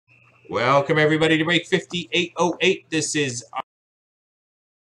Welcome everybody to break 5808. This is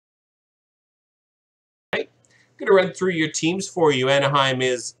going to run through your teams for you. Anaheim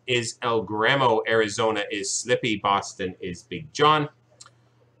is El Gramo, Arizona is Slippy, Boston is Big John,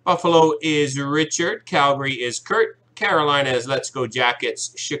 Buffalo is Richard, Calgary is Kurt, Carolina is Let's Go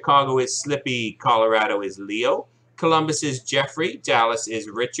Jackets, Chicago is Slippy, Colorado is Leo, Columbus is Jeffrey, Dallas is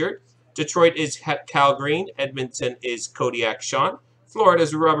Richard, Detroit is Cal Green, Edmonton is Kodiak Sean,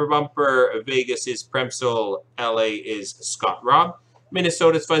 Florida's Rubber Bumper, Vegas is Premsel, LA is Scott Robb,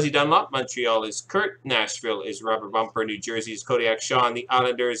 Minnesota's Fuzzy Dunlop, Montreal is Kurt, Nashville is Rubber Bumper, New Jersey is Kodiak Sean, the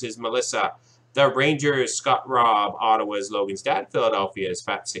Islanders is Melissa, the Rangers, Scott Robb, Ottawa is Logan's dad, Philadelphia is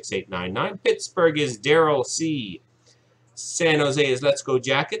Fat6899, Pittsburgh is Daryl C, San Jose is Let's Go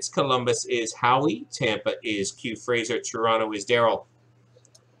Jackets, Columbus is Howie, Tampa is Q Fraser, Toronto is Daryl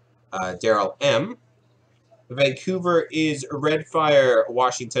M, Vancouver is Red Fire,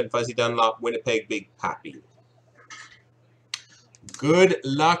 Washington Fuzzy Dunlop, Winnipeg Big Pappy. Good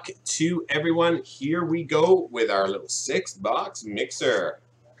luck to everyone. Here we go with our little 6-box mixer.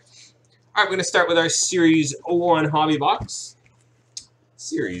 All right, we're going to start with our Series 1 hobby box.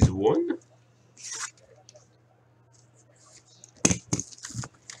 Series 1.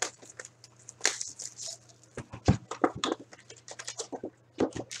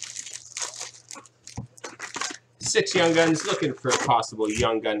 Six Young Guns, looking for possible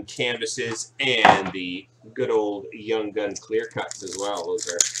Young Gun canvases and the good old Young Gun clear cuts as well. Those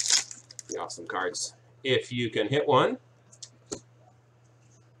are the awesome cards. If you can hit one.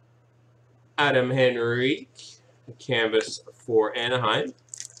 Adam Henrique, canvas for Anaheim.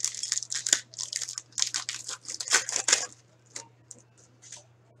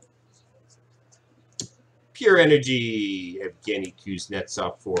 Pure Energy, Evgeny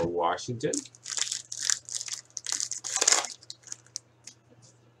Kuznetsov for Washington.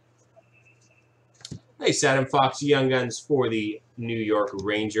 Nice Adam Fox Young Guns for the New York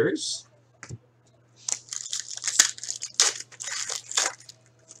Rangers.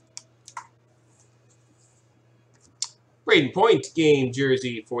 Braden Point game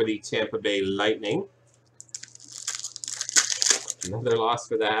jersey for the Tampa Bay Lightning. Another loss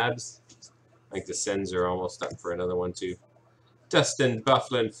for the Habs. I think the Sens are almost up for another one too. Dustin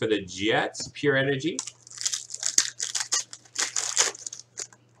Byfuglien for the Jets. Pure Energy.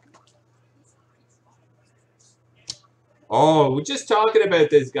 Oh, we're just talking about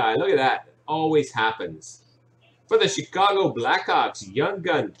this guy. Look at that. It always happens. For the Chicago Blackhawks, Young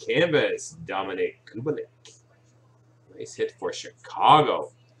Gun canvas, Dominic Kubalik. Nice hit for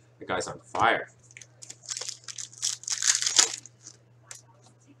Chicago. The guy's on fire.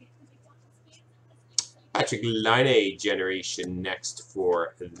 Patrick Laine generation next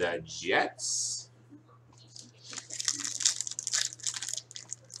for the Jets.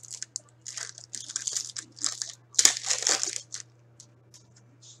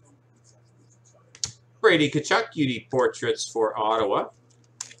 Brady Tkachuk, UD Portraits for Ottawa.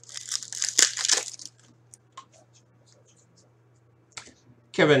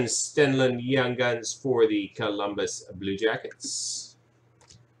 Kevin Stenlund, Young Guns for the Columbus Blue Jackets.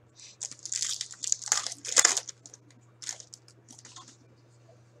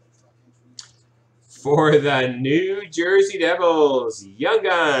 For the New Jersey Devils, Young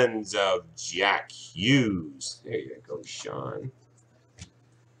Guns of Jack Hughes. There you go, Sean.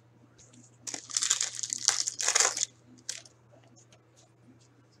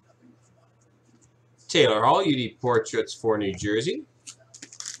 Taylor Hall, UD Portraits for New Jersey.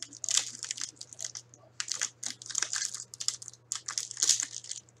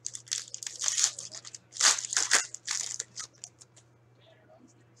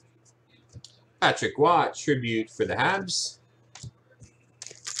 Patrick Watt, tribute for the Habs.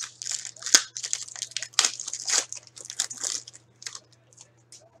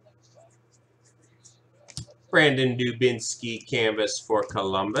 Brandon Dubinsky, canvas for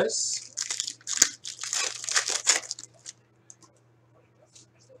Columbus.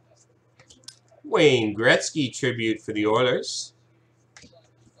 Wayne Gretzky, tribute for the Oilers.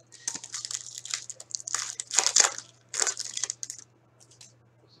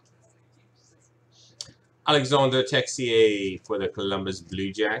 Alexander Texier for the Columbus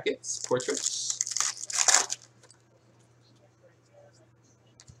Blue Jackets, portraits.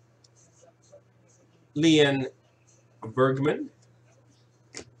 Leon Bergman,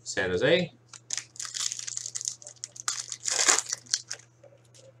 San Jose.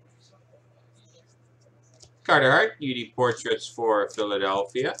 Carter Hart, UD Portraits for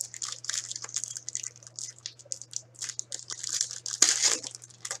Philadelphia.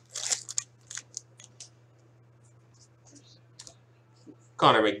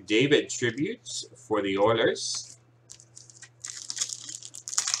 Connor McDavid tribute for the Oilers.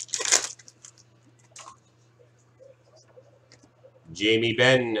 Jamie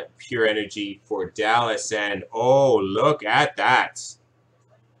Benn, Pure Energy for Dallas. And oh, look at that.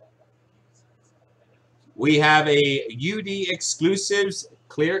 We have a UD Exclusives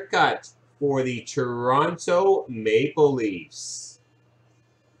clear cut for the Toronto Maple Leafs.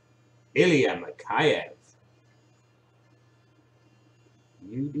 Ilya Mikheyev.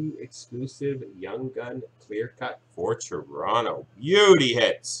 UD Exclusive Young Gun clear cut for Toronto. Beauty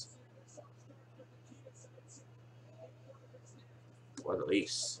hits. For the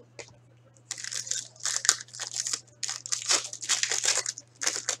Leafs.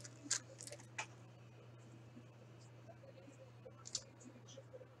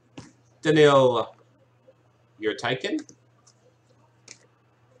 Daniil Yurtaikin.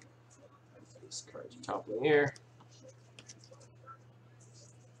 These cards are toppling here.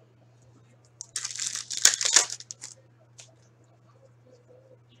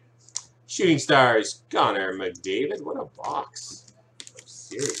 Shooting Stars, Connor McDavid. What a box.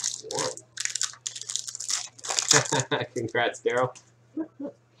 Series 1. Congrats, Daryl.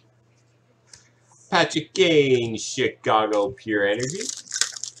 Patrick Kane, Chicago Pure Energy.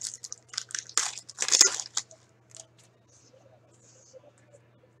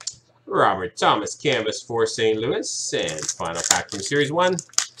 Robert Thomas Canvas for St. Louis. And final pack from Series 1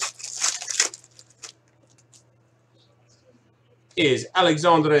 is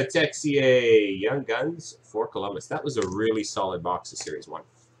Alexandre Texier, Young Guns for Columbus. That was a really solid box of Series 1.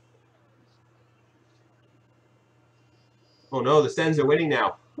 Oh no, the Sens are winning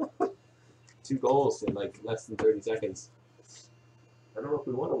now. 2 goals in like less than 30 seconds. I don't know if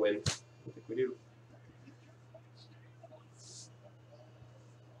we want to win. I think we do.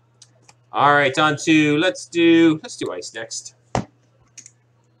 All right, on to let's do ice next.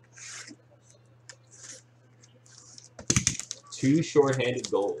 Two short-handed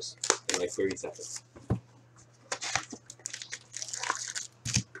goals in like 30 seconds.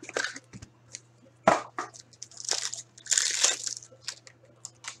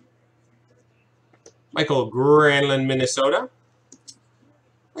 Michael Granlund, Minnesota.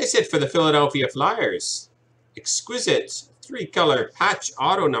 Nice hit for the Philadelphia Flyers. Exquisite 3-color patch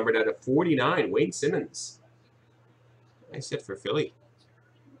auto numbered out of 49, Wayne Simmons. Nice hit for Philly.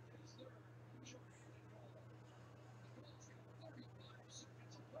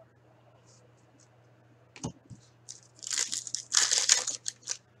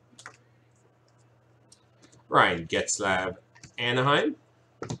 Ryan Getzlaf, Anaheim.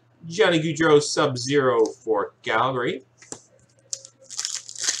 Johnny Gaudreau, Sub-Zero for Calgary.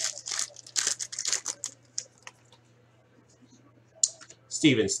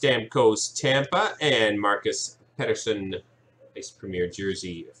 Steven Stamkos, Tampa. And Marcus Pettersson, Ice Premier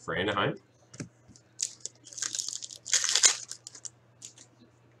jersey for Anaheim.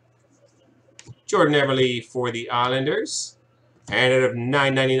 Jordan Eberle for the Islanders. And out of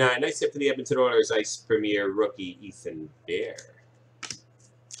 $9.99, nice hit for the Edmonton Oilers, Ice Premier rookie Ethan Bear.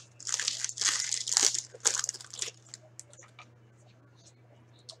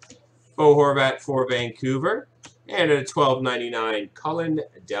 Bo Horvat for Vancouver. And at a $12.99, Colin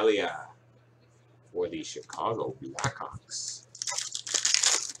Delia for the Chicago Blackhawks.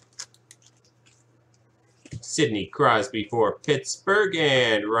 Sidney Crosby for Pittsburgh.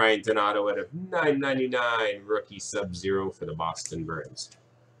 And Ryan Donato at a $9.99, rookie Sub-Zero for the Boston Bruins.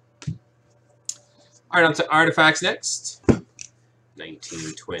 All right, on to Artifacts next.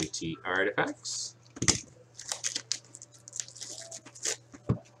 1920 Artifacts.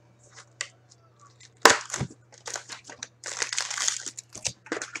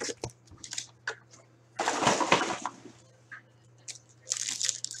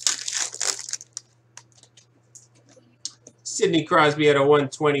 Sidney Crosby at a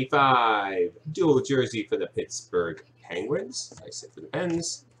 125. Dual jersey for the Pittsburgh Penguins. Nice hit for the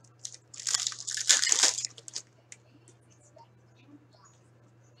Pens.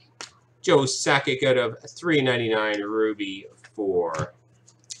 Joe Sakic out of $3.99 Ruby for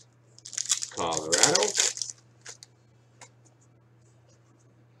Colorado.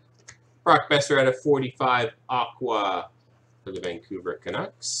 Brock Besser at a 45 Aqua for the Vancouver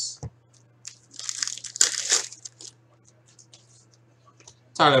Canucks.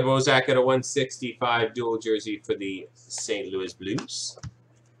 Tyler Bozak at a 165 dual jersey for the St. Louis Blues.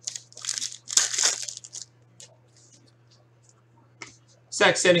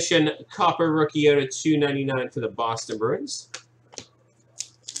 Zach Senyshyn, copper rookie out of $2.99 for the Boston Bruins.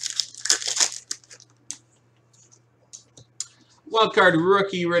 Wildcard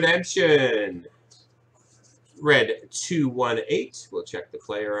rookie redemption. Red 218. We'll check the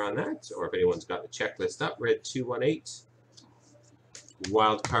player on that, or if anyone's got the checklist up. Red 218.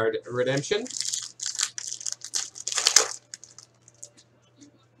 Wild card redemption.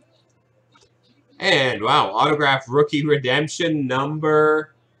 And wow, autograph rookie redemption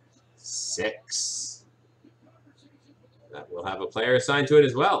number 6. That will have a player assigned to it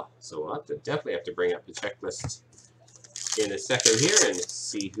as well. So we'll definitely have to bring up the checklist in a second here and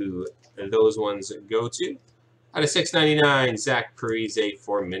see who those ones go to. Out of 699, Zach Parise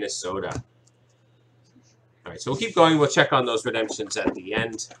for Minnesota. All right, so we'll keep going. We'll check on those redemptions at the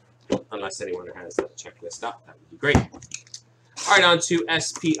end, unless anyone has the checklist up. That would be great. All right, on to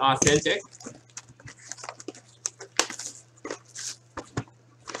SP Authentic.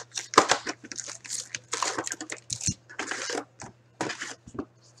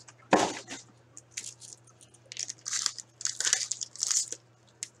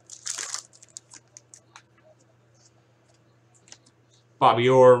 Bobby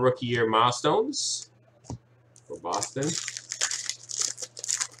Orr Rookie Year Milestones for Boston.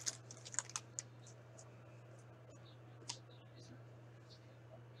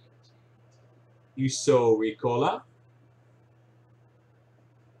 Yuso Ricola.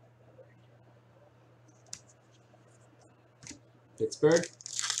 Pittsburgh.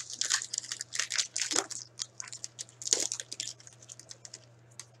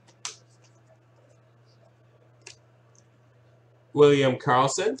 William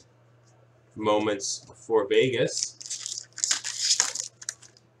Carlson. Moments for Vegas.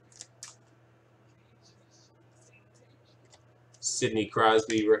 Sidney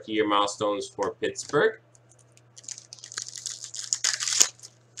Crosby Rookie Year Milestones for Pittsburgh.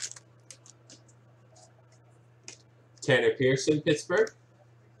 Tanner Pearson, Pittsburgh.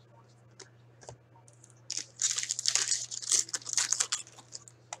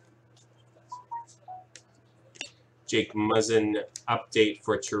 Jake Muzzin update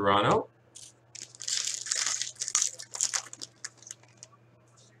for Toronto.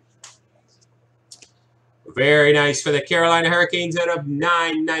 Very nice for the Carolina Hurricanes out of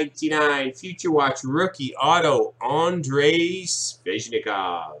 999. Future Watch rookie auto, Andrei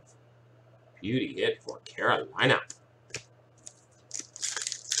Svechnikov. Beauty hit for Carolina.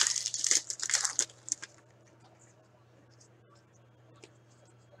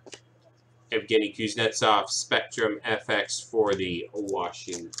 Evgeny Kuznetsov, Spectrum FX for the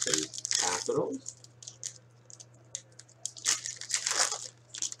Washington Capitals.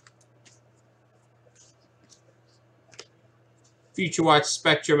 Future Watch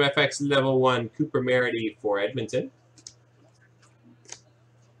Spectrum FX Level 1, Cooper Merity for Edmonton.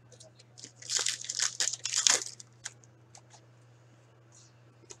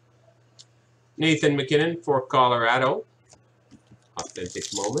 Nathan McKinnon for Colorado. Authentic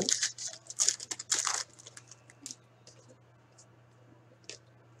moment.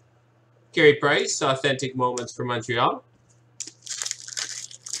 Carey Price, Authentic Moments for Montreal.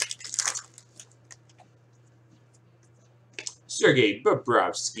 Sergei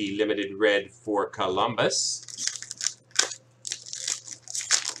Bobrovsky, Limited Red for Columbus.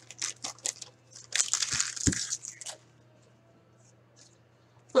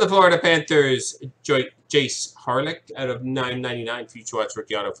 For the Florida Panthers, Jace Harlick out of 999. Future Watch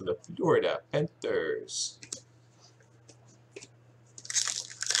rookie auto for the Florida Panthers.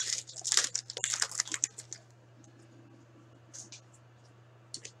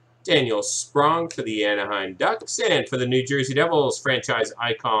 Daniel Sprong for the Anaheim Ducks. And for the New Jersey Devils, franchise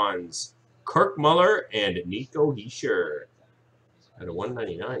icons, Kirk Muller and Nico Hischier. Out of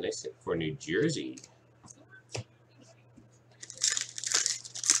 199, nice hit for New Jersey.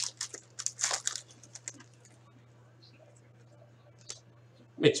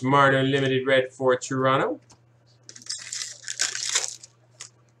 Mitch Marner, Limited Red for Toronto.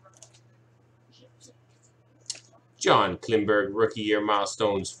 John Klingberg, Rookie Year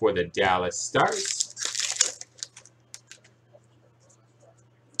Milestones for the Dallas Stars.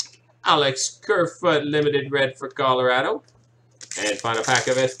 Alex Kerfoot, Limited Red for Colorado. And final pack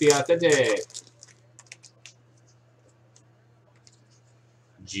of SP Authentic.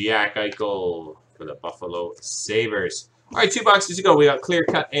 Jack Eichel for the Buffalo Sabres. All right, 2 boxes to go. We got Clear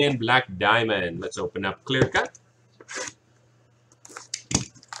Cut and Black Diamond. Let's open up Clear Cut.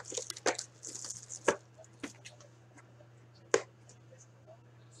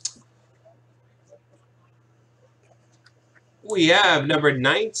 We have number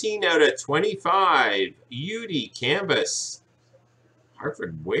 19 out of 25, Udi Canvas,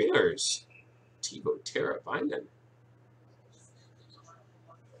 Hartford Whalers, Teuvo Teravainen.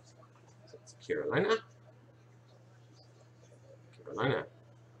 Carolina. Carolina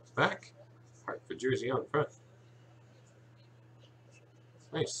back, Hartford jersey on the front.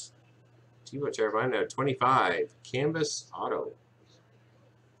 Nice. Tebow Teravainen, 25. Canvas auto.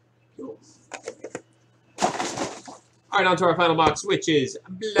 Cool. All right, on to our final box, which is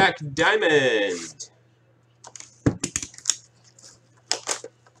Black Diamond.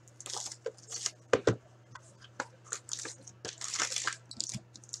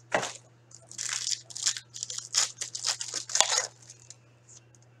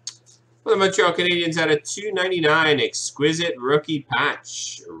 For the Montreal Canadiens at a $2.99 exquisite rookie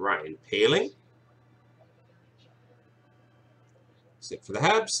patch, Ryan Poehling. Sit for the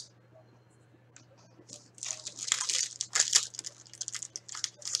Habs.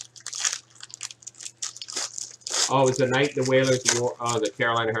 Oh, it's the night the Whalers wore. Oh, the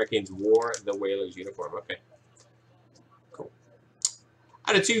Carolina Hurricanes wore the Whalers uniform. Okay, cool.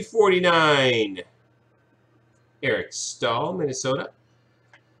 Out of 249, Eric Stahl, Minnesota.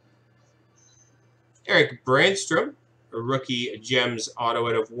 Eric Brandstrom, a rookie Gems auto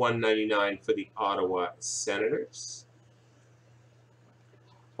out of 199 for the Ottawa Senators.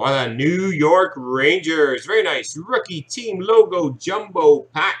 For the New York Rangers, very nice rookie team logo jumbo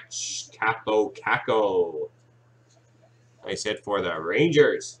patch, Capo Caco. Nice hit for the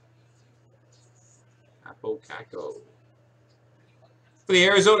Rangers. Capo Caco. For the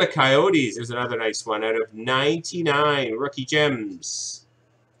Arizona Coyotes, there's another nice one out of 99 rookie gems.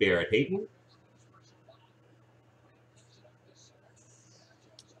 Barrett Hayton.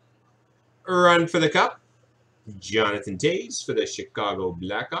 Run for the Cup. Jonathan Toews for the Chicago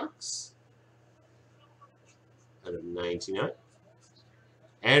Blackhawks. Out of 99.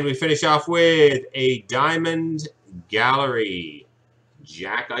 And we finish off with a Diamond Gallery.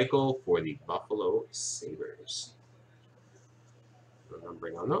 Jack Eichel for the Buffalo Sabres. No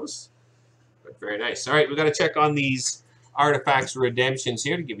numbering on those. But very nice. All right, we've got to check on these Artifacts redemptions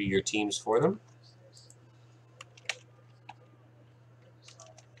here to give you your teams for them.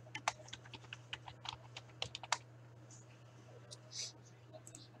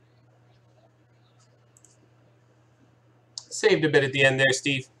 Saved a bit at the end there,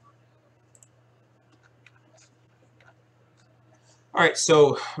 Steve. All right,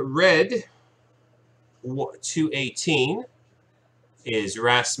 so red 218 is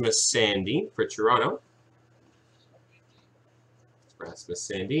Rasmus Sandin for Toronto.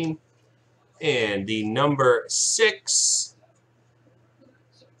 Rasmus Sandin. And the number 6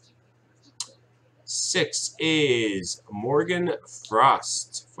 is Morgan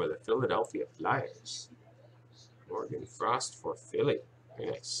Frost for the Philadelphia Flyers. Morgan Frost for Philly.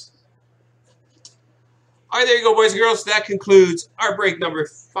 Very nice. All right, there you go, boys and girls. That concludes our break number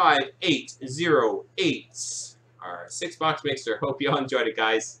 5808. Our 6-box mixer. Hope you all enjoyed it,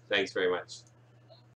 guys. Thanks very much.